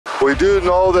We do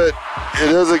know that it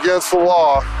is against the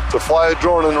law to fly a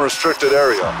drone in a restricted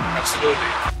area.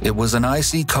 Absolutely. It was an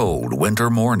icy cold winter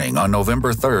morning on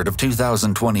November 3rd of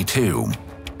 2022.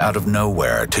 Out of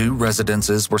nowhere, two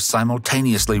residences were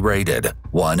simultaneously raided,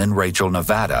 one in Rachel,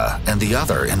 Nevada, and the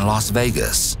other in Las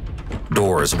Vegas.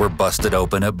 Doors were busted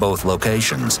open at both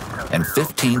locations, and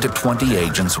 15 to 20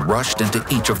 agents rushed into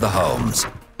each of the homes.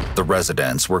 The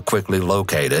residents were quickly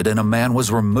located, and a man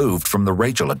was removed from the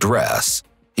Rachel address.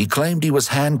 He claimed he was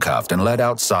handcuffed and led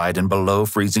outside in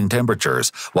below-freezing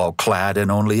temperatures while clad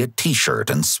in only a t-shirt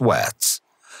and sweats.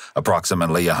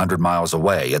 Approximately 100 miles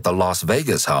away at the Las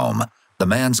Vegas home, the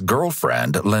man's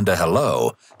girlfriend, Linda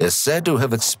Hello, is said to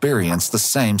have experienced the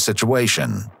same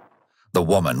situation. The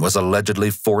woman was allegedly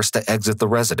forced to exit the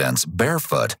residence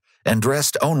barefoot and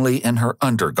dressed only in her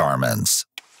undergarments.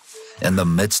 In the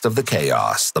midst of the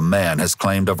chaos, the man has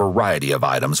claimed a variety of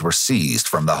items were seized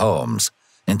from the homes,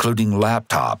 including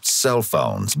laptops, cell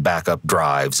phones, backup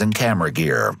drives, and camera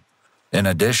gear. In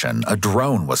addition, a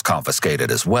drone was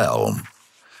confiscated as well.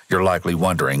 You're likely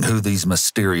wondering who these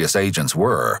mysterious agents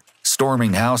were,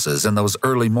 storming houses in those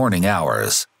early morning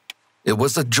hours. It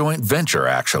was a joint venture,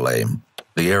 actually.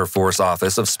 The Air Force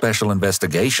Office of Special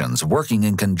Investigations working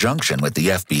in conjunction with the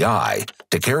FBI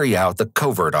to carry out the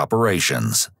covert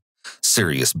operations.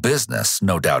 Serious business,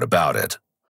 no doubt about it.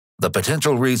 The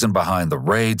potential reason behind the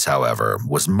raids, however,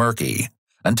 was murky,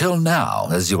 until now,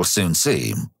 as you'll soon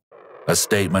see. A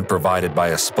statement provided by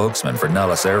a spokesman for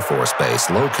Nellis Air Force Base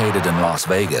located in Las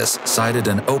Vegas cited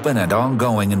an open and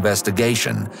ongoing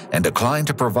investigation and declined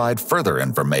to provide further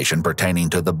information pertaining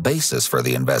to the basis for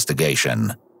the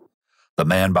investigation. The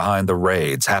man behind the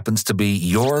raids happens to be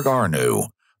Jorg Arnu,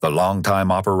 the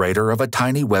longtime operator of a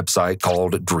tiny website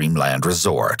called Dreamland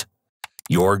Resort.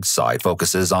 Jorg's site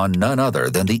focuses on none other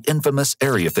than the infamous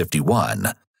Area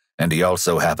 51, and he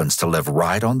also happens to live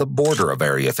right on the border of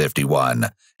Area 51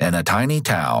 in a tiny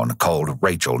town called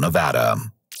Rachel, Nevada.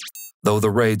 Though the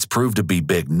raids proved to be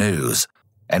big news,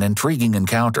 an intriguing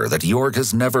encounter that Jorg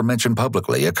has never mentioned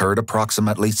publicly occurred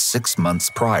approximately 6 months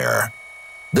prior.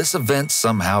 This event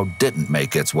somehow didn't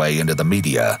make its way into the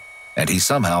media, and he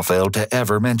somehow failed to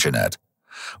ever mention it.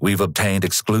 We've obtained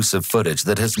exclusive footage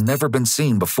that has never been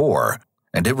seen before,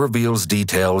 and it reveals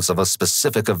details of a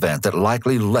specific event that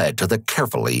likely led to the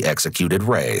carefully executed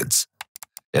raids.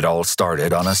 It all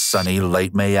started on a sunny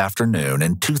late May afternoon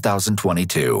in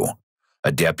 2022.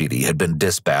 A deputy had been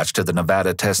dispatched to the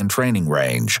Nevada Test and Training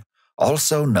Range,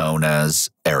 also known as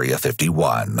Area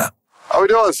 51. How we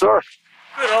doing, sir?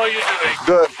 Good, how are you doing?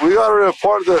 Good. We got a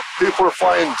report that people are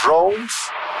flying drones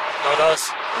Not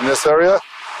us. in this area.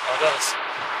 Not us.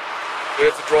 We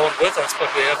have the drone with us,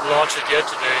 but we haven't launched it yet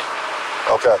today.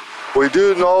 Okay. We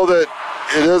do know that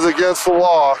it is against the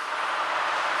law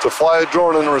to fly a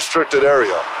drone in a restricted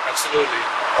area. Absolutely.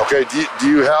 Okay, do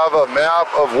you have a map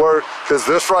of where, because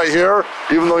this right here,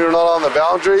 even though you're not on the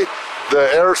boundary,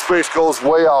 the airspace goes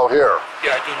way out here.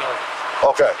 Yeah, I do know.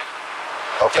 Okay.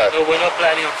 Okay. Yeah, no, we're not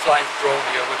planning on flying the drone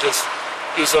here. We'll just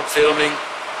do some filming,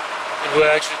 and we're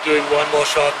actually doing one more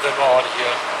shot and then we're out of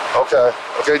here. Okay.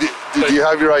 Okay, do you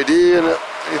have your ID and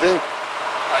anything?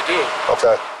 I do.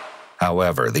 Okay.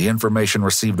 However, the information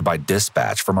received by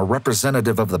dispatch from a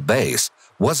representative of the base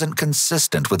wasn't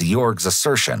consistent with Jorg's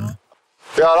assertion.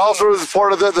 Yeah, it also was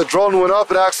reported that the drone went up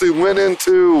and actually went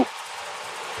into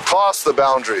across the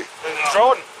boundary. The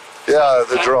drone? Yeah,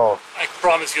 the drone. I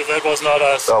promise you that was not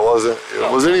us. That wasn't.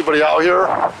 Was anybody out here?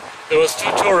 There was 2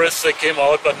 tourists that came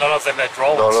out, but none of them had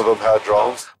drones. None of them had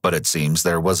drones. But it seems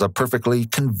there was a perfectly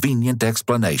convenient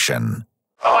explanation.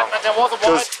 But there was a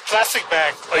white plastic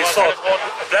bag. I saw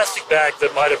a plastic bag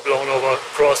that might have blown over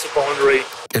across the boundary.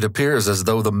 It appears as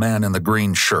though the man in the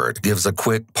green shirt gives a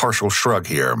quick, partial shrug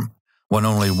here. When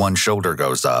only one shoulder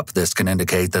goes up, this can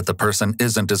indicate that the person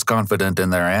isn't as confident in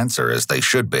their answer as they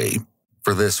should be.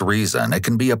 For this reason, it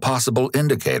can be a possible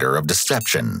indicator of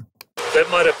deception. That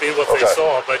might have been what they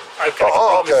saw, but I can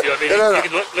promise you, I mean, you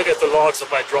can look at the logs of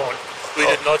my drone. We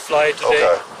did not fly it today.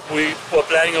 Okay. We were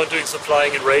planning on doing some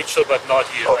flying in Rachel, but not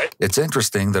here, right? It's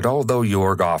interesting that although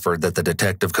Jorg offered that the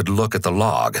detective could look at the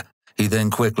log, he then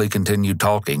quickly continued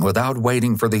talking without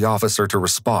waiting for the officer to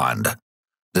respond.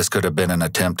 This could have been an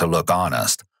attempt to look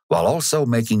honest, while also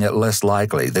making it less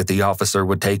likely that the officer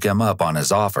would take him up on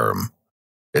his offer.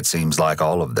 It seems like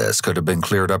all of this could have been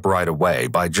cleared up right away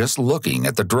by just looking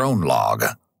at the drone log.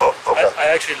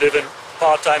 I actually live in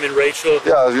part-time in Rachel.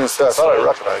 Yeah, I was going to say, I thought I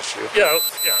recognized you. Yeah.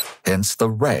 Hence the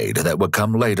raid that would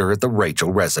come later at the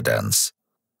Rachel residence.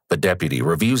 The deputy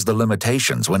reviews the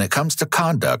limitations when it comes to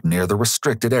conduct near the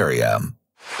restricted area.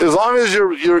 As long as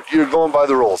you're going by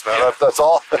the rules, man. That's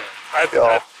all.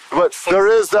 But there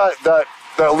is that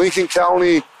Lincoln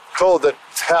County code that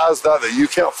has that you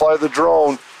can't fly the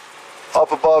drone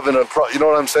up above and across. You know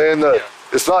what I'm saying? That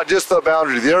it's not just the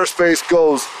boundary. The airspace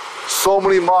goes so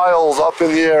many miles up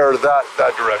in the air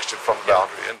that direction from the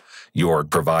boundary. And York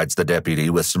provides the deputy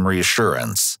with some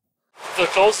reassurance. The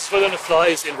closest we're going to fly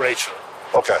is in Rachel.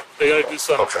 okay. They got to do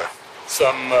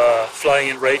some flying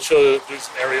in Rachel, do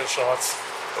some aerial shots.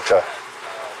 Okay.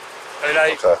 And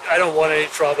I don't want any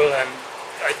trouble, and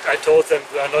I told them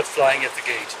we are not flying at the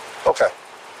gate. Okay.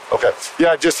 Okay.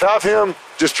 Yeah, just have him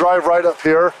just drive right up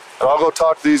here, and I'll go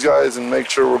talk to these guys and make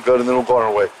sure we're good, and then we'll go on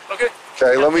our way. Okay.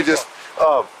 Okay, let me just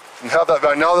have that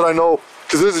back. Now that I know,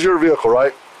 because this is your vehicle,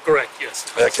 right? Correct,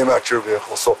 yes. That came out to your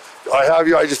vehicle. So I have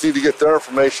you. I just need to get their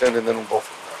information, and then we'll go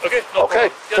from there. Okay, no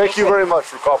problem. Yeah, Thank you very much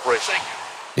for cooperation. Thank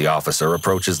you. The officer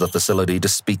approaches the facility to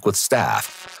speak with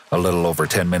staff. A little over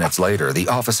 10 minutes later, the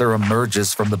officer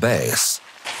emerges from the base.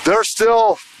 They're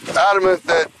still adamant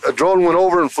that a drone went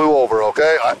over and flew over,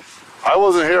 okay? I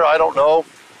wasn't here. I don't know.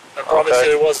 I promise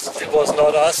you it was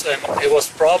not us, and it was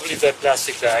probably that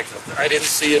plastic bag. I didn't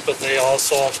see it, but they all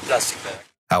saw the plastic bag.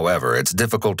 However, it's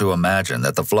difficult to imagine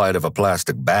that the flight of a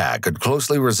plastic bag could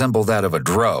closely resemble that of a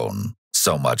drone,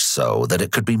 so much so that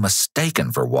it could be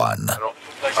mistaken for one.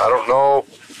 I don't know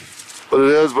what it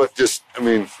is, but just, I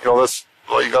mean, that's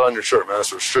all you got on your shirt, man.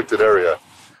 It's a restricted area.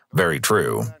 Very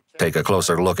true. Take a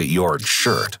closer look at your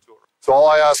shirt. So all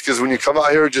I ask is when you come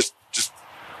out here, just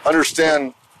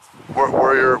understand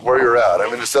where you're at. I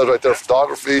mean, it says right there,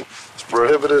 photography is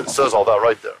prohibited. It says all that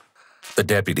right there. The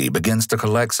deputy begins to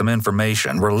collect some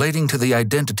information relating to the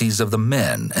identities of the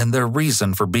men and their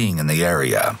reason for being in the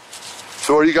area.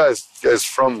 So are you guys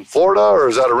from Florida, or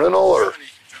is that a rental, or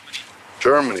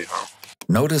Germany? Huh?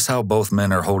 Notice how both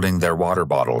men are holding their water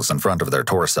bottles in front of their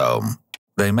torso.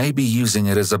 They may be using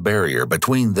it as a barrier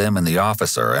between them and the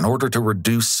officer in order to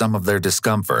reduce some of their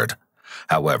discomfort.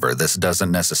 However, this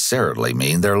doesn't necessarily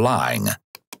mean they're lying.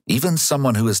 Even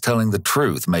someone who is telling the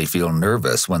truth may feel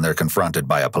nervous when they're confronted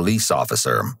by a police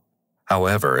officer.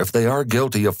 However, if they are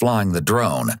guilty of flying the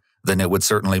drone, then it would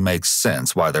certainly make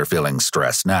sense why they're feeling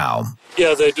stressed now.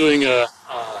 Yeah, they're doing a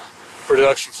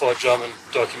production for a German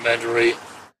documentary.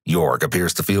 York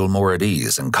appears to feel more at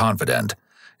ease and confident.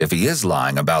 If he is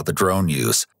lying about the drone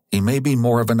use, he may be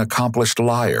more of an accomplished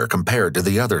liar compared to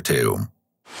the other two.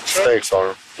 Thanks,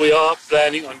 Arnold. We are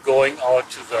planning on going out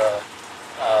to the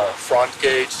front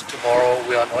gate tomorrow.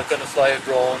 We are not going to fly a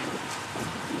drone.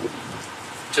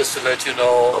 Just to let you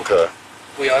know. Okay.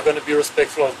 We are going to be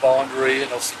respectful of boundary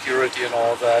and of security and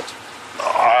all that.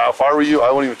 If I were you,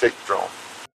 I wouldn't even take the drone.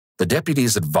 The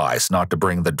deputy's advice not to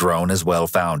bring the drone is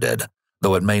well-founded,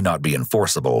 though it may not be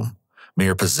enforceable.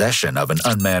 Mere possession of an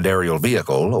unmanned aerial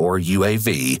vehicle, or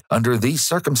UAV, under these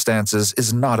circumstances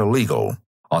is not illegal.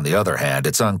 On the other hand,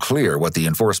 it's unclear what the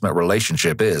enforcement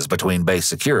relationship is between base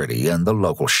security and the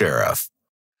local sheriff.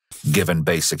 Given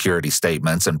base security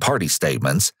statements and party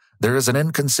statements, there is an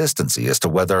inconsistency as to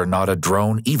whether or not a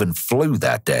drone even flew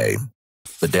that day.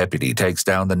 The deputy takes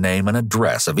down the name and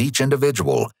address of each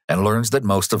individual and learns that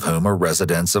most of whom are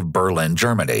residents of Berlin,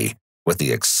 Germany, with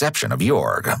the exception of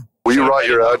York. Will you write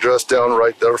your address down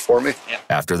right there for me? Yeah.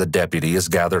 After the deputy has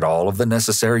gathered all of the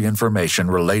necessary information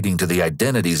relating to the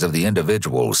identities of the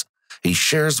individuals, he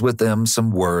shares with them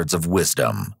some words of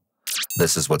wisdom.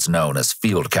 This is what's known as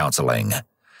field counseling.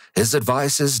 His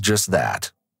advice is just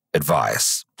that,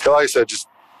 advice. Like I said, just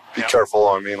be careful.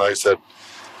 I mean, like I said,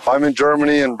 if I'm in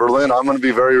Germany and Berlin, I'm going to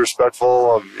be very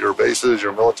respectful of your bases,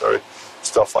 your military,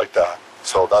 stuff like that.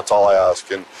 So that's all I ask.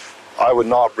 And I would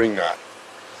not bring that.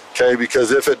 Okay,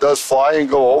 because if it does fly and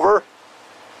go over,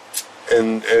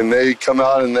 and they come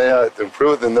out and they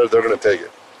improve it, then they're going to take it.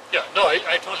 Yeah, no,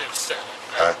 I totally understand.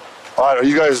 Okay. All right, are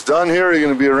you guys done here? Are you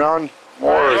going to be around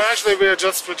more? No, actually, we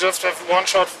just have one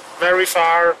shot very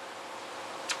far.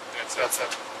 That's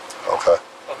it. Okay.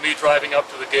 Of me driving up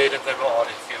to the gate and then we're on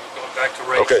if you're going back to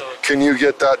Rachel. Okay, can you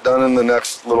get that done in the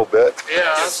next little bit?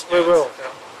 Yes, we will.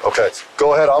 Yeah. Okay,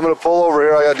 go ahead. I'm going to pull over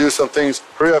here. I got to do some things.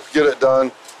 Hurry up, get it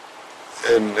done.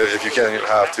 And if you can't, you don't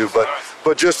have to.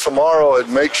 But just tomorrow,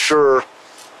 and make sure.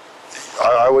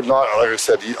 I would not, like I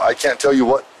said, I can't tell you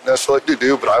what necessarily to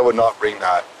do, but I would not bring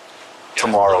that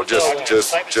tomorrow. Just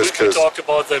because. We talked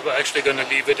about that we're actually going to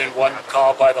leave it in one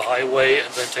car by the highway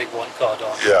and then take one car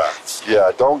down.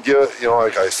 Yeah. Don't give it.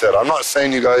 Like I said, I'm not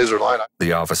saying you guys are lying.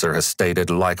 The officer has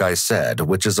stated, like I said,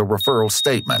 which is a referral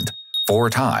statement, 4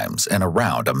 times in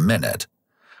around a minute.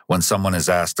 When someone is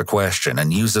asked a question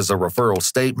and uses a referral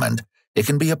statement, it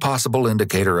can be a possible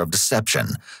indicator of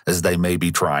deception, as they may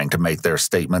be trying to make their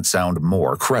statement sound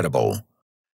more credible.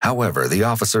 However, the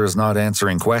officer is not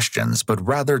answering questions, but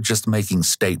rather just making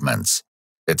statements.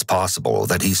 It's possible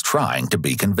that he's trying to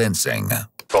be convincing.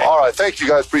 So, all right, thank you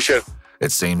guys, appreciate it.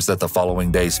 It seems that the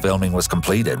following day's filming was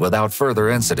completed without further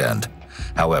incident.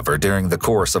 However, during the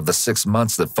course of the 6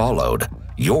 months that followed,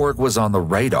 Jorg was on the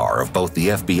radar of both the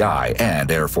FBI and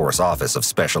Air Force Office of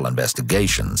Special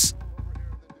Investigations.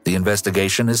 The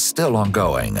investigation is still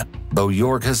ongoing. Though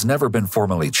Jorg has never been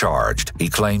formally charged, he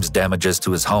claims damages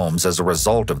to his homes as a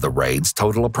result of the raids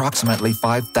total approximately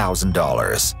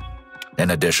 $5,000.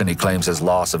 In addition, he claims his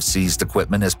loss of seized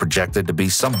equipment is projected to be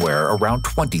somewhere around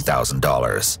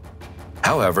 $20,000.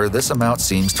 However, this amount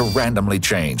seems to randomly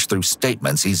change through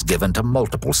statements he's given to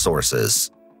multiple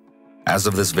sources. As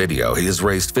of this video, he has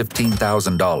raised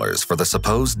 $15,000 for the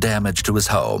supposed damage to his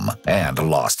home and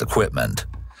lost equipment.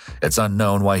 It's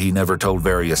unknown why he never told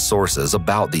various sources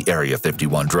about the Area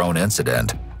 51 drone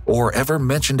incident or ever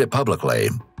mentioned it publicly.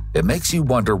 It makes you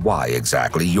wonder why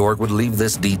exactly Jorg would leave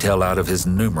this detail out of his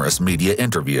numerous media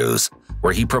interviews,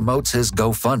 where he promotes his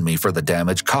GoFundMe for the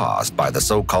damage caused by the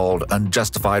so-called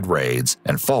unjustified raids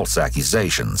and false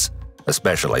accusations,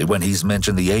 especially when he's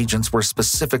mentioned the agents were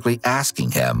specifically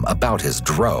asking him about his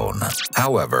drone.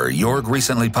 However, Jorg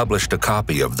recently published a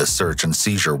copy of the search and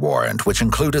seizure warrant, which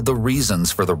included the reasons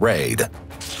for the raid.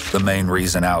 The main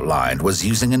reason outlined was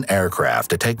using an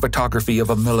aircraft to take photography of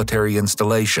a military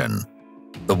installation.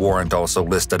 The warrant also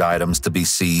listed items to be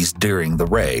seized during the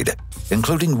raid,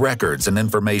 including records and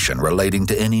information relating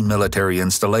to any military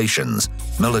installations,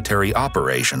 military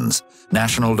operations,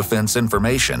 national defense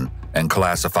information, and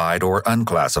classified or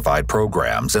unclassified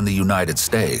programs in the United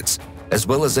States, as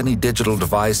well as any digital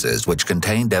devices which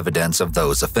contained evidence of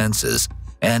those offenses,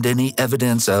 and any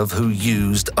evidence of who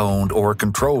used, owned, or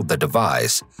controlled the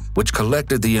device, which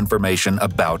collected the information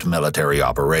about military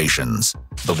operations.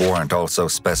 The warrant also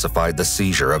specified the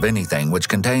seizure of anything which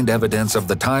contained evidence of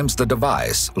the times the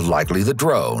device, likely the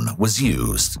drone, was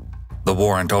used. The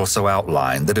warrant also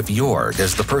outlined that if Jorg,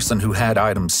 as the person who had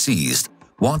items seized,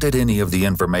 wanted any of the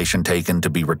information taken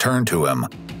to be returned to him,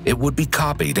 it would be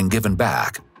copied and given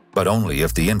back, but only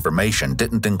if the information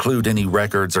didn't include any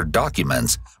records or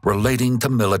documents relating to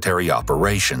military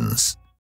operations.